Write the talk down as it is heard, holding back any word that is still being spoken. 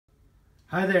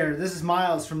Hi there, this is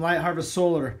Miles from Light Harvest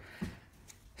Solar.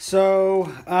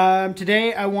 So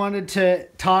today I wanted to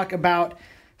talk about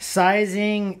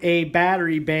sizing a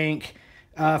battery bank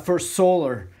for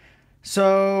solar.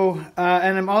 So,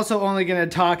 and I'm also only going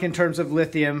to talk in terms of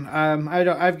lithium.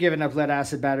 I've given up lead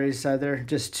acid batteries. They're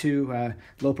just too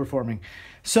low performing.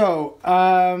 So,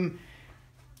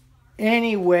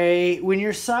 anyway, when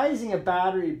you're sizing a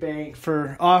battery bank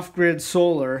for off-grid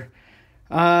solar,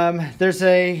 there's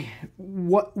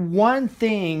one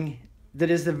thing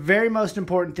that is the very most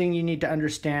important thing you need to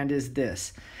understand is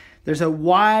this. There's a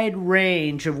wide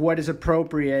range of what is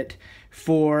appropriate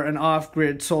for an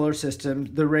off-grid solar system,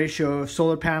 the ratio of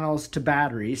solar panels to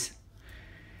batteries.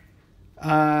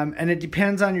 And it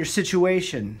depends on your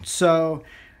situation. So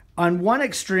on one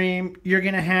extreme, you're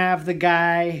going to have the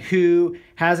guy who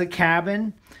has a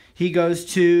cabin. He goes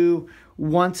to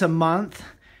once a month.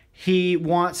 He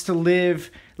wants to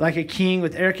live like a king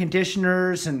with air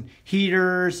conditioners and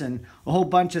heaters and a whole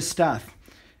bunch of stuff.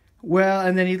 Well,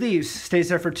 and then he leaves, stays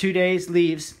there for 2 days,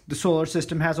 leaves. The solar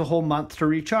system has a whole month to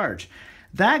recharge.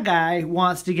 That guy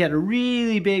wants to get a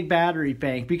really big battery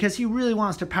bank because he really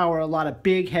wants to power a lot of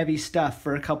big, heavy stuff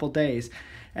for a couple days.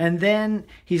 And then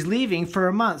he's leaving for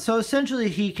a month. So essentially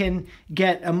he can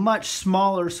get a much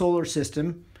smaller solar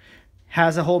system,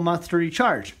 has a whole month to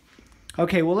recharge.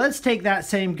 Okay, well, let's take that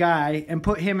same guy and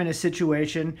put him in a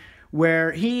situation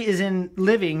where he is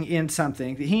living in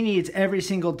something that he needs every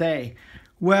single day.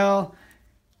 Well,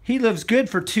 he lives good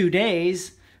for 2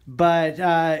 days, but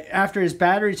after his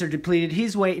batteries are depleted,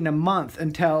 he's waiting a month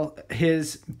until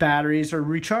his batteries are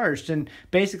recharged. And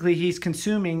basically, he's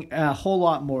consuming a whole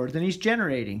lot more than he's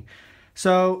generating.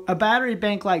 So a battery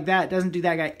bank like that doesn't do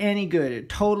that guy any good. It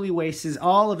totally wastes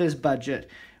all of his budget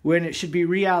when it should be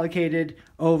reallocated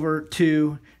over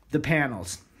to the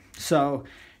panels. So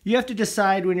you have to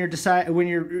decide when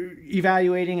you're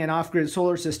evaluating an off-grid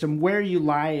solar system where you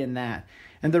lie in that.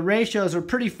 And the ratios are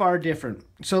pretty far different.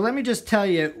 So let me just tell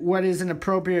you what is an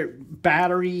appropriate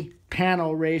battery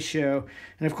panel ratio.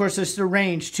 And of course, there's a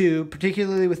range too,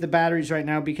 particularly with the batteries right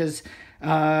now, because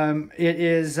it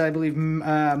is, I believe,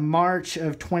 March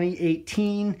of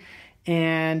 2018.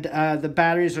 And the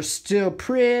batteries are still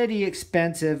pretty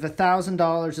expensive.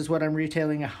 $1,000 is what I'm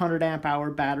retailing a 100 amp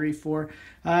hour battery for.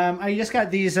 I just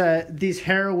got these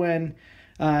Heroin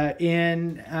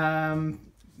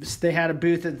they had a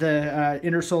booth at the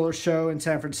Intersolar show in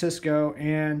San Francisco,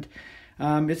 and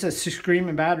it's a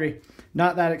screaming battery,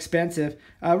 not that expensive.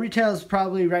 Retails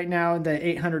probably right now in the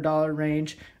 $800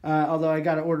 range, although I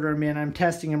got to order them in. I'm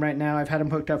testing them right now. I've had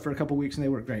them hooked up for a couple weeks and they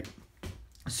work great.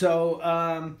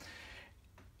 So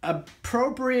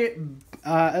appropriate,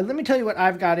 let me tell you what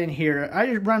I've got in here.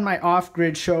 I run my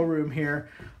off-grid showroom here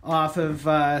off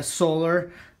of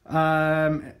solar.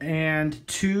 And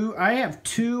I have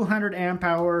 200 amp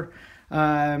hour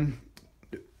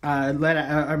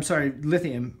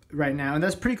lithium right now, and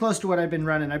that's pretty close to what I've been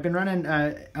running. I've been running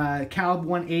a Calb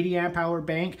 180 amp hour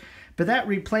bank, but that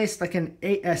replaced like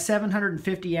a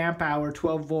 750 amp hour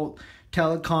 12 volt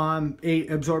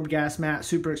telecom absorbed gas mat,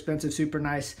 super expensive, super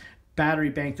nice battery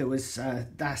bank that was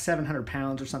 700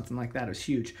 pounds or something like that. It was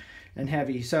huge and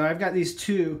heavy. So I've got these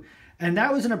two. And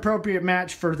that was an appropriate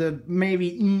match for the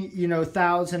maybe,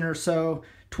 1,000 or so,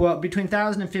 between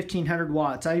 1,000 and 1,500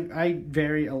 watts. I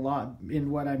vary a lot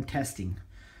in what I'm testing.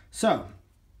 So,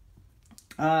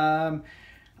 I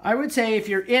would say if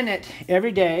you're in it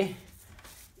every day,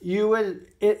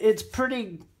 it's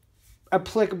pretty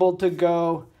applicable to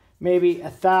go maybe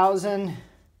 1,000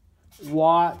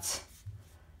 watts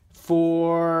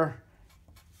for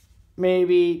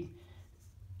maybe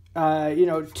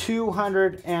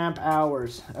 200 amp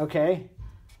hours, okay?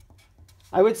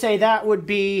 I would say that would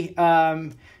be,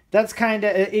 that's kind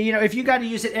of, if you got to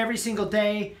use it every single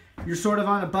day, you're sort of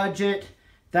on a budget,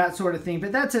 that sort of thing.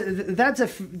 But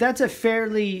that's a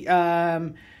fairly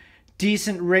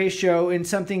decent ratio in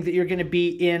something that you're going to be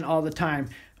in all the time.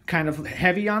 Kind of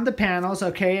heavy on the panels,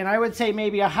 okay? And I would say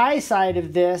maybe a high side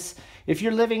of this, if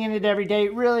you're living in it every day,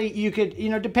 really you could,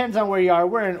 depends on where you are.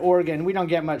 We're in Oregon. We don't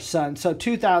get much sun. So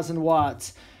 2,000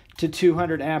 watts to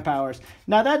 200 amp hours.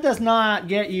 Now that does not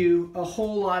get you a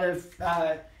whole lot of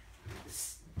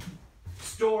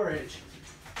storage.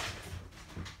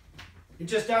 It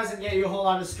just doesn't get you a whole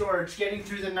lot of storage. Getting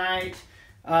through the night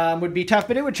would be tough,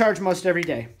 but it would charge most every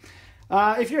day.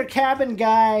 If you're a cabin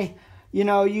guy,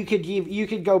 you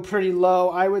could go pretty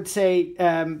low. I would say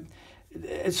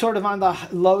it's sort of on the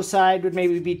low side would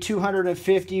maybe be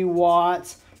 250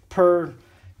 watts per.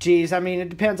 Geez, I mean, it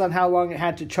depends on how long it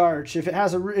had to charge.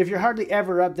 If you're hardly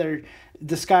ever up there,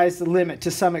 the sky's the limit to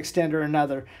some extent or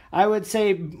another. I would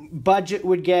say budget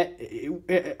would get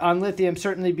on lithium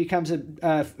certainly becomes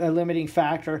a limiting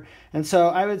factor. And so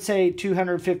I would say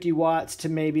 250 watts to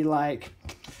maybe like,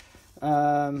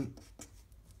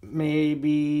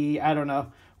 maybe, I don't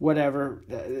know, whatever.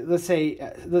 Let's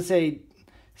say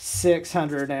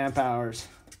 600 amp hours.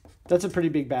 That's a pretty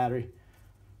big battery.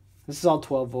 This is all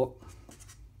 12 volt.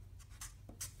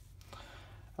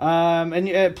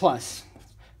 And plus.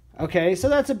 Okay, so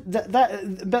that's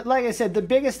but like I said, the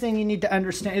biggest thing you need to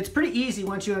understand, it's pretty easy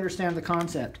once you understand the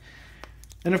concept.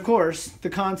 And of course,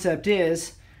 the concept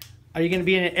is, are you going to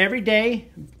be in it every day,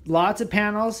 lots of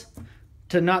panels,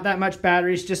 to not that much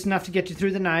batteries, just enough to get you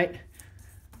through the night?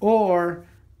 Or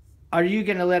are you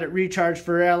going to let it recharge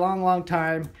for a long, long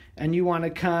time, and you want to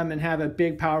come and have a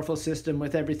big, powerful system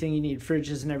with everything you need,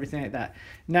 fridges and everything like that?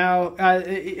 Now,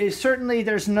 certainly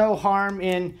there's no harm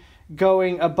in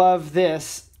going above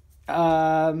this.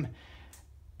 And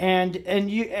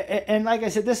like I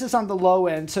said, this is on the low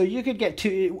end, so you could get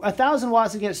 1,000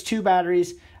 watts against 2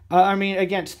 batteries.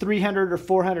 Against 300 or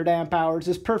 400 amp hours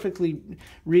is perfectly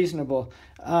reasonable.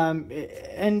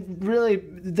 And really,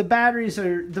 the batteries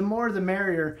are, the more the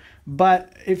merrier.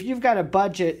 But if you've got a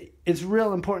budget, it's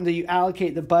real important that you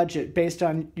allocate the budget based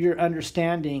on your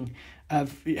understanding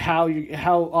of how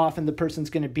often the person's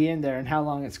going to be in there and how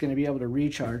long it's going to be able to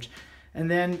recharge. And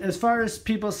then as far as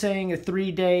people saying a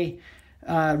 3-day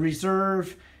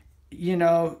reserve, you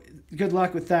know, good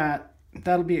luck with that.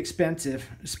 That'll be expensive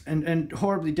and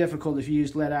horribly difficult if you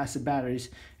use lead acid batteries,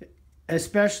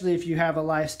 especially if you have a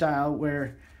lifestyle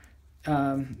where you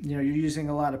know, you're using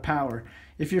a lot of power.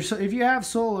 If you have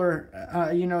solar,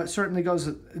 you know, it certainly does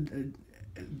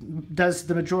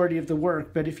the majority of the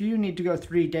work. But if you need to go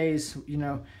 3 days, you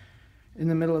know, in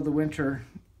the middle of the winter,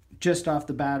 just off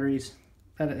the batteries,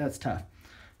 that's tough.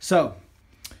 So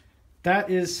that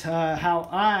is how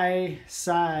I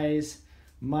size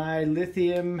my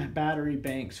lithium battery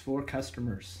banks for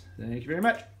customers. Thank you very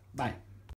much. Bye.